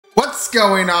What's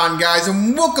going on, guys,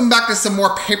 and welcome back to some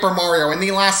more Paper Mario. In the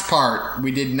last part,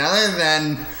 we did none other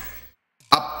than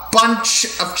a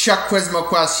bunch of Chuck Quizmo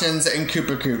questions and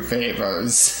Koopa Koop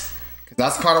favors. Because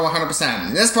that's part of 100%.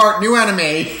 In this part, new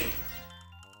enemy.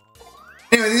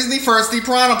 Anyway, these are the first, the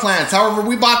Piranha Plants. However,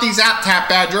 we bought these App Tap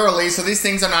badge early, so these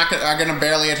things are gonna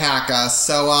barely attack us.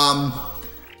 So,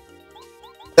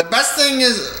 the best thing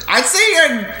is, I'd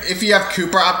say if you have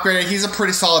Koopa upgraded, he's a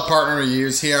pretty solid partner to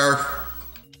use here.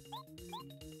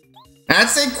 And I'd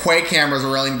say Quake Hammer is a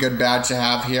really good badge to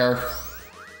have here.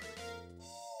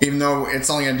 Even though it's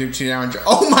only gonna do 2 damage.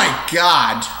 Oh my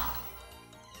god!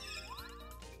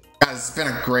 Guys, it's been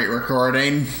a great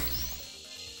recording.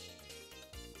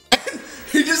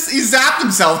 He zapped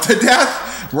himself to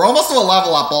death. We're almost to a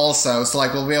level up also, so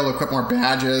like we'll be able to equip more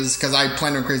badges, because I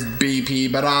plan to increase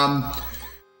BP, but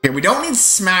okay, we don't need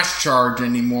Smash Charge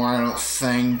anymore, I don't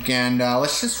think, and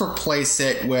let's just replace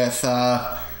it with,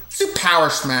 let's do Power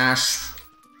Smash.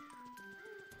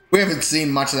 We haven't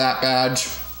seen much of that badge.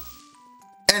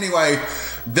 Anyway,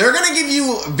 they're gonna give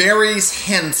you various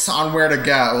hints on where to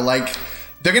go. Like,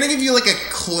 they're gonna give you like a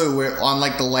clue on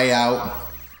like the layout.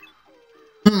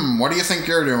 What do you think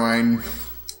you're doing?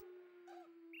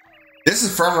 This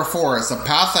is Forever Forest. The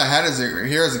path ahead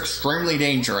here is extremely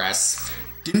dangerous.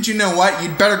 Didn't you know what?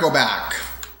 You'd better go back.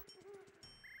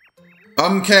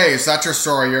 Okay, so that's your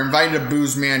story. You're invited to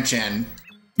Boo's mansion.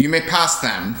 You may pass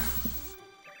them.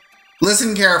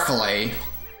 Listen carefully.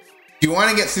 If you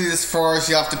want to get through this forest,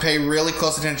 you'll have to pay really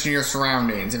close attention to your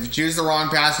surroundings. If you choose the wrong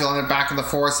path, you'll end up back at the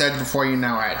forest edge before you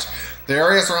know it. The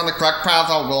areas around the correct path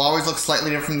will always look slightly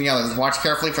different from the others. Watch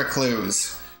carefully for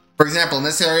clues. For example, in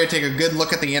this area, take a good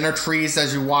look at the inner trees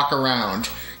as you walk around.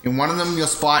 In one of them, you'll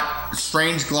spot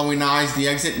strange glowing eyes. The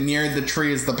exit near the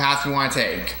tree is the path you want to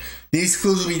take. These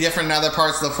clues will be different in other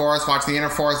parts of the forest. Watch the inner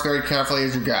forest very carefully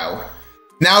as you go.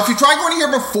 Now, if you try going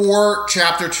here before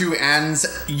Chapter 2 ends,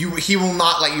 he will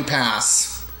not let you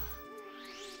pass.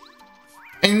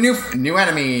 A new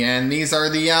enemy, and these are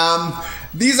the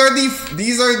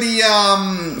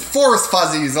forest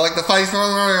fuzzies. They're like the fuzzies from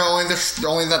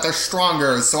only that they're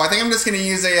stronger. So I think I'm just gonna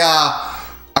use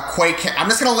I'm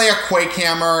just gonna lay a Quake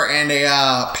Hammer and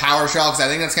a Power Shell, because I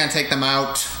think that's gonna take them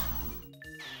out.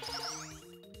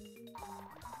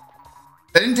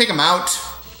 They didn't take them out.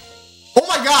 Oh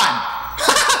my god!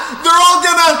 They're all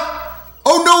gonna...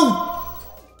 Oh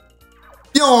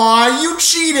no! Aw, you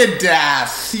cheated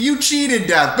death. You cheated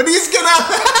death, but he's gonna...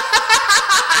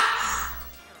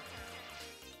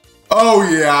 Oh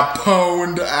yeah,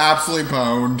 pwned. Absolutely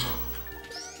pwned.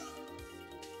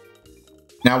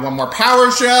 Now one more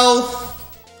Power Shell.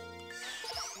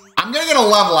 I'm gonna get a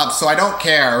level up, so I don't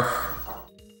care.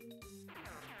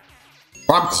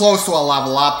 Or I'm close to a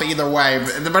level up, either way,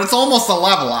 but it's almost a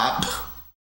level up.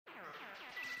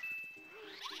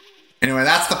 Anyway,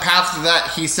 that's the path that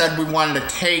he said we wanted to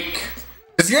take.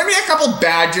 There's gonna be a couple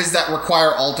badges that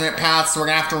require alternate paths, so we're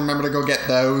gonna have to remember to go get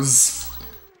those.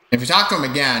 If you talk to him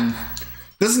again,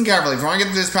 listen carefully. If you want to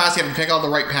get through this path, you have to pick all the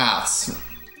right paths.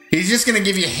 He's just gonna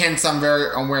give you hints on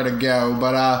where to go,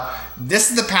 but this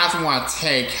is the path we want to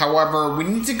take. However, we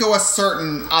need to go a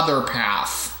certain other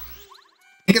path.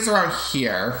 I think it's around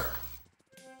here.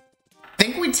 I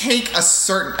think we take a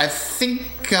certain...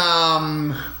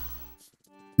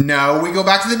 No, we go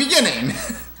back to the beginning.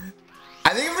 I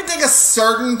think if we take a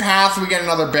certain path, we get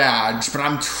another badge, but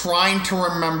I'm trying to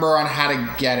remember on how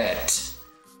to get it.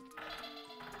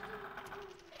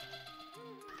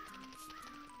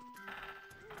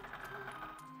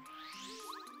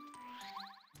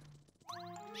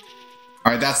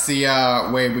 Alright, that's the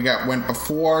way we went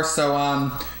before, so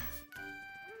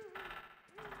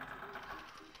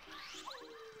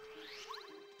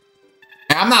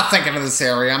I'm not thinking of this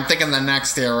area, I'm thinking the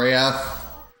next area.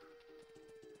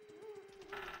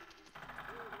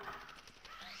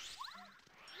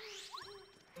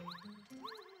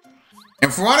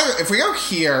 If we go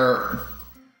here,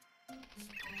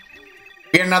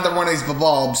 we get another one of these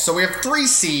bulbs. So we have 3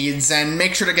 seeds, and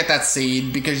make sure to get that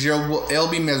seed, because it'll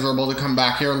be miserable to come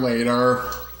back here later.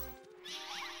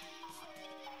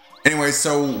 Anyway,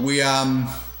 so we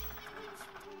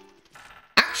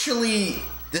actually,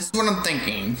 this is what I'm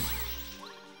thinking.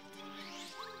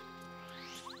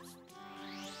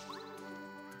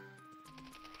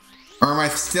 Or am I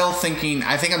still thinking?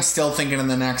 I think I'm still thinking in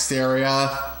the next area.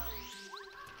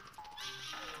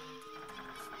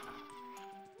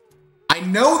 I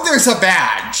know there's a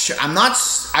badge.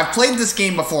 I've played this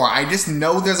game before. I just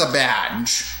know there's a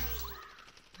badge.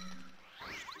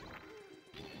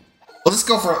 Let's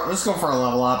go for a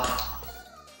level up.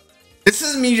 This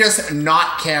This is me just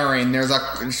not caring.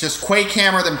 It's just Quake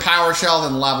Hammer, then Power Shell,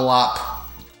 then level up.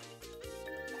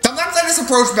 Sometimes I just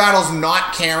approach battles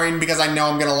not caring because I know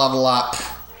I'm gonna level up.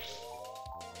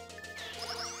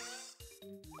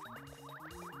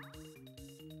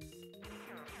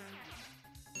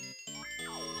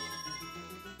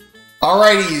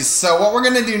 Alrighty, so what we're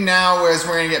gonna do now is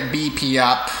we're gonna get BP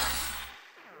up.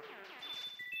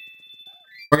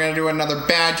 We're gonna do another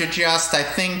badge adjust. I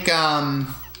think,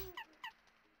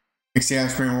 let's see,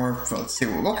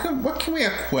 what can we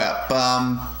equip?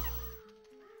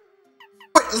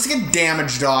 Wait, let's get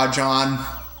damage dodge on.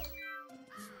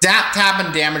 Zap, tap,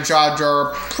 and damage dodge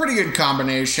are a pretty good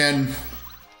combination.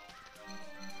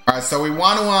 Alright, so we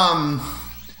want to,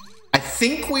 I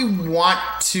think we want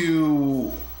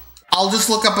to... I'll just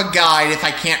look up a guide if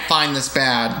I can't find this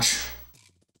badge.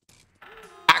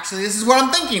 Actually, this is what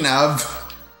I'm thinking of.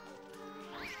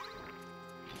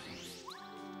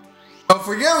 So if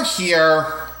we go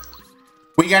here,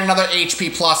 we get another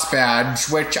HP plus badge,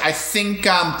 which I think,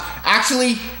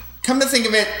 actually, come to think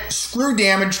of it, screw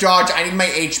damage dodge, I need my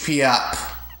HP up.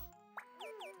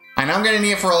 I know I'm gonna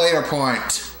need it for a later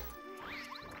point.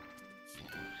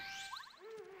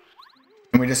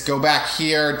 And we just go back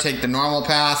here, take the normal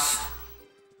path.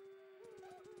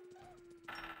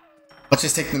 Let's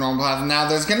just take the normal path. Now,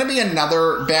 there's gonna be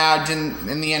another badge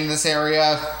in the end of this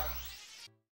area.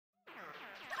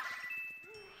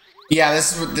 Yeah,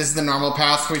 this is the normal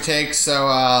path we take, so,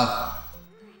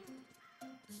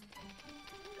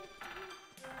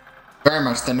 very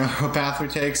much the normal path we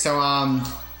take, so,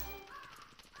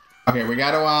 okay, we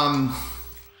gotta,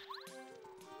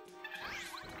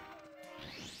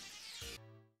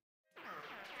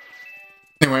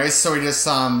 anyways, so we just,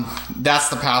 that's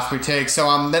the path we take.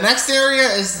 So, the next area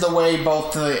is the way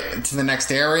both to the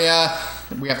next area.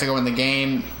 We have to go in the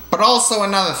game. But also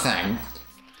another thing.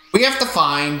 We have to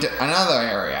find another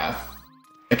area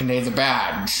that contains a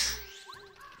badge.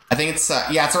 I think it's,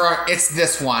 yeah, it's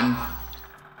this one.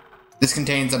 This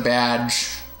contains a badge.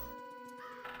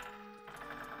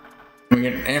 And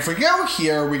if we go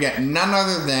here, we get none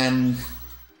other than...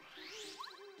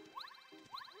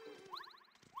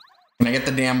 Can I get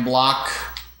the damn block?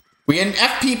 We get an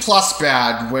FP plus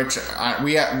badge, which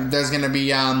there's gonna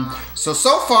be so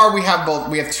far we have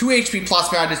 2 HP plus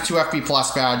badges, 2 FP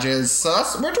plus badges. So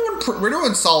we're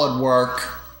doing solid work.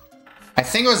 I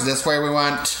think it was this way we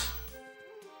went.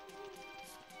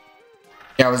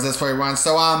 Yeah, it was this way we went.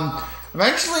 So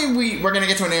eventually we're gonna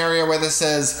get to an area where this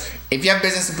says, if you have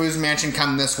business in Boo's Mansion,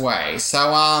 come this way.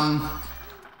 So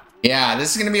yeah,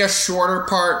 this is gonna be a shorter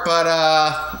part, but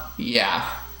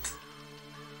yeah.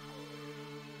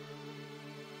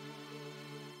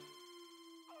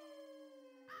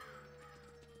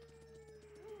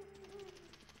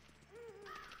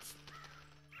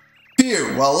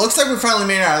 Phew, well, it looks like we finally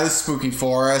made it out of this spooky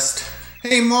forest.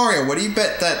 Hey Mario, what do you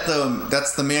bet that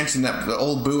that's the mansion that the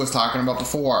old Boo was talking about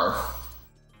before?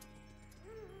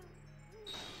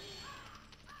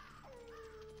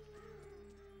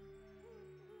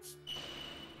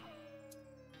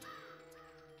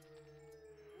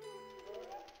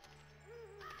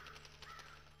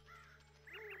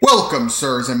 Welcome,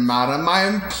 sirs and madam. I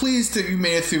am pleased that you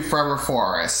made it through Forever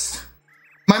Forest.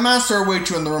 My master awaits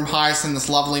you in the room highest in this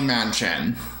lovely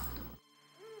mansion.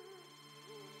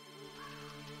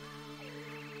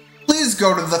 Please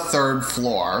go to the 3rd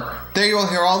floor. There you will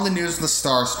hear all the news of the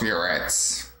star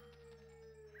spirits.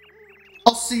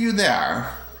 I'll see you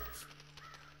there.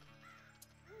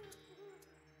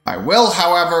 I will,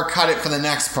 however, cut it for the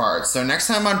next part. So next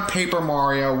time on Paper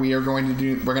Mario, we're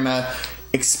gonna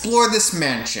explore this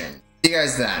mansion. See you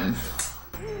guys then.